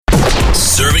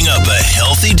Serving up a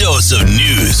healthy dose of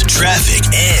news, traffic,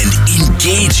 and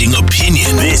engaging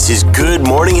opinion. This is Good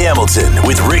Morning Hamilton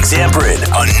with Rick Zamperin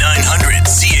on 900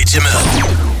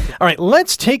 CHML. All right,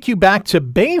 let's take you back to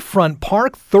Bayfront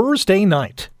Park Thursday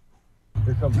night.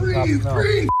 Here comes the cops now.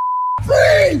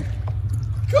 Free!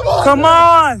 Come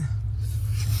on!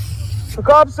 The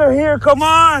cops are here, come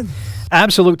on!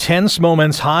 Absolute tense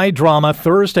moments, high drama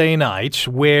Thursday night,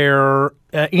 where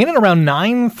in and around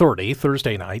 9:30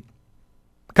 Thursday night,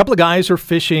 a couple of guys are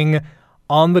fishing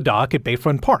on the dock at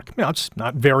Bayfront Park. You know, it's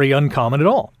not very uncommon at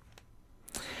all.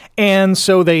 And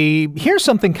so they hear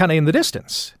something kind of in the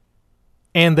distance,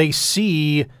 and they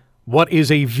see what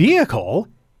is a vehicle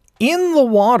in the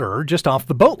water just off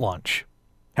the boat launch.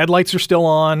 Headlights are still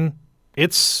on.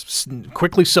 It's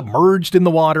quickly submerged in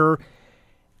the water.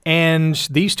 And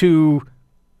these two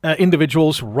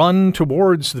individuals run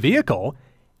towards the vehicle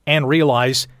and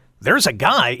realize there's a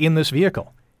guy in this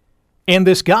vehicle. And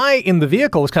this guy in the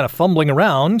vehicle is kind of fumbling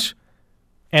around,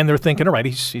 and they're thinking, all right,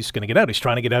 he's going to get out. He's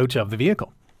trying to get out of the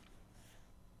vehicle.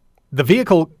 The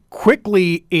vehicle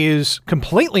quickly is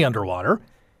completely underwater.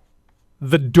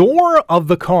 The door of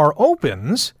the car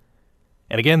opens,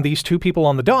 and again, these two people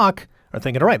on the dock are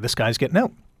thinking, all right, this guy's getting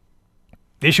out.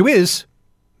 The issue is,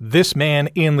 this man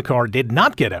in the car did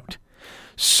not get out.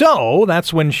 So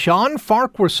that's when Sean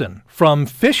Farquharson from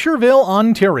Fisherville,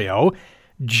 Ontario,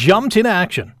 jumped in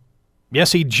action.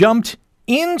 Yes, he jumped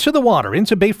into the water,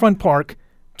 into Bayfront Park,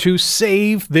 to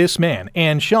save this man.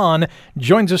 And Sean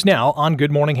joins us now on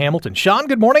Good Morning Hamilton. Sean,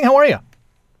 good morning. How are you?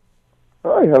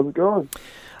 Hi, how's it going?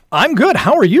 I'm good.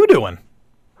 How are you doing?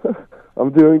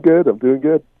 I'm doing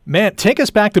good. Man, take us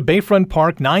back to Bayfront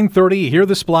Park, 9:30, you hear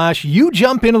the splash. You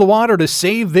jump into the water to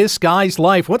save this guy's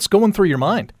life. What's going through your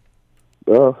mind?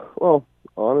 Well,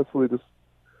 honestly, just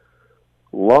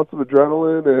lots of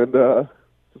adrenaline and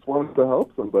just wanted to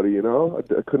help somebody, you know.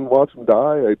 I couldn't watch him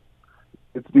die. I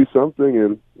had to do something,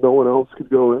 and no one else could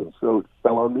go in, so it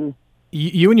fell on me.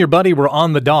 You and your buddy were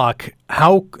on the dock.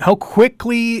 How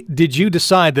quickly did you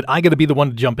decide that I got to be the one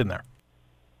to jump in there?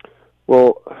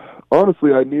 Well,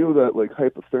 honestly, I knew that like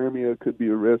hypothermia could be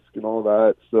a risk and all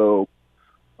that, so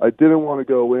I didn't want to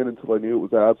go in until I knew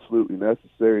it was absolutely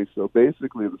necessary. So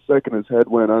basically, the second his head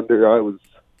went under, I was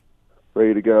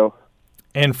ready to go.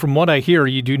 And from what I hear,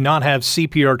 you do not have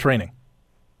CPR training.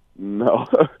 No.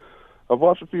 I've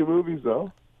watched a few movies,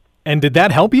 though. And did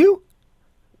that help you?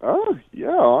 Yeah,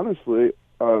 honestly.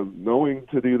 Knowing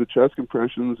to do the chest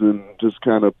compressions and just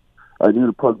kind of, I knew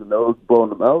to plug the nose, blow in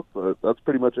the mouth, but that's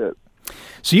pretty much it.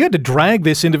 So you had to drag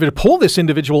this individual, pull this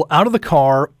individual out of the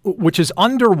car, which is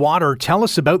underwater. Tell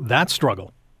us about that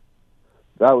struggle.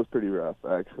 That was pretty rough,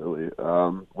 actually.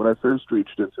 When I first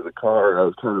reached into the car, I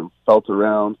was kind of felt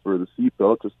around for the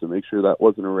seatbelt just to make sure that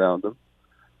wasn't around him.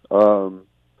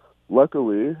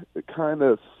 Luckily, it kind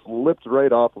of slipped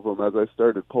right off of him as I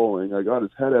started pulling. I got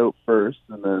his head out first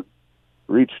and then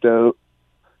reached out,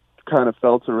 kind of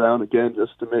felt around again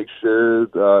just to make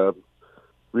sure,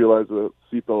 realized the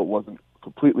seatbelt wasn't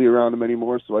completely around him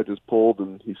anymore, so I just pulled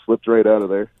and he slipped right out of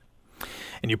there.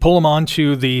 And you pull him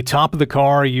onto the top of the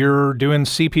car, you're doing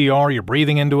CPR, you're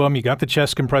breathing into him, you got the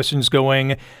chest compressions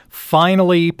going.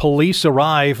 Finally, police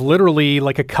arrive literally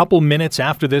like a couple minutes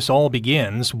after this all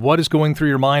begins. What is going through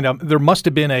your mind? There must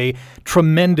have been a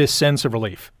tremendous sense of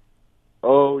relief.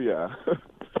 Oh, yeah.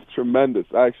 Tremendous,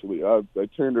 actually. I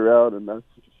turned around and that's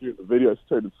what you see in the video. I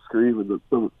started screaming that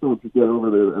someone could get over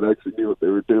there that actually knew what they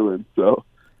were doing, so...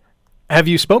 Have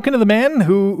you spoken to the man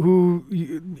who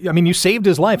you saved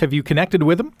his life? Have you connected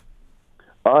with him?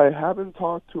 I haven't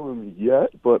talked to him yet,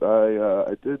 but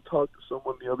I did talk to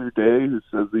someone the other day who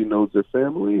says he knows their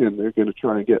family, and they're going to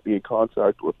try and get me in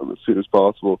contact with them as soon as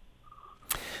possible.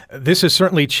 This has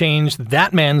certainly changed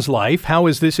that man's life. How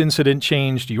has this incident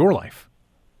changed your life?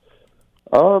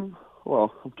 Well,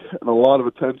 I'm getting a lot of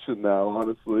attention now,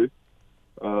 honestly.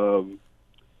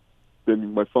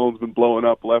 My phone's been blowing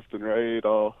up left and right,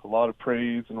 a lot of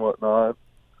praise and whatnot.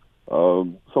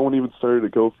 Someone even started a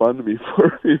GoFundMe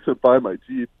for me to buy my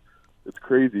Jeep. It's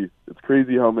crazy. It's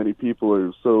crazy how many people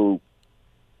are so,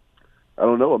 I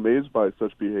don't know, amazed by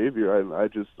such behavior. I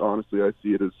just, honestly, I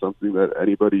see it as something that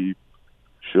anybody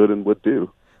should and would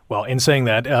do. Well, in saying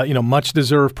that, much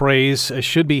deserved praise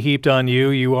should be heaped on you.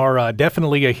 You are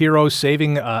definitely a hero,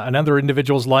 saving another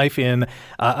individual's life in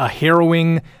a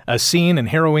harrowing scene and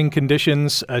harrowing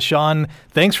conditions. Sean,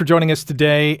 thanks for joining us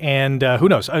today. And who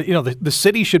knows, the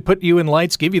city should put you in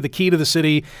lights, give you the key to the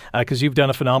city because you've done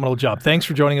a phenomenal job. Thanks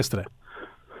for joining us today.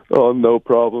 Oh, no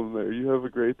problem there. You have a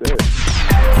great day.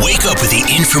 Wake up with the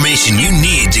information you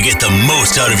need to get the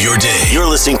most out of your day. You're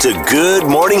listening to Good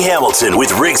Morning Hamilton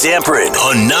with Rick Zamperin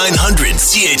on 900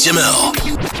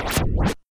 CHML.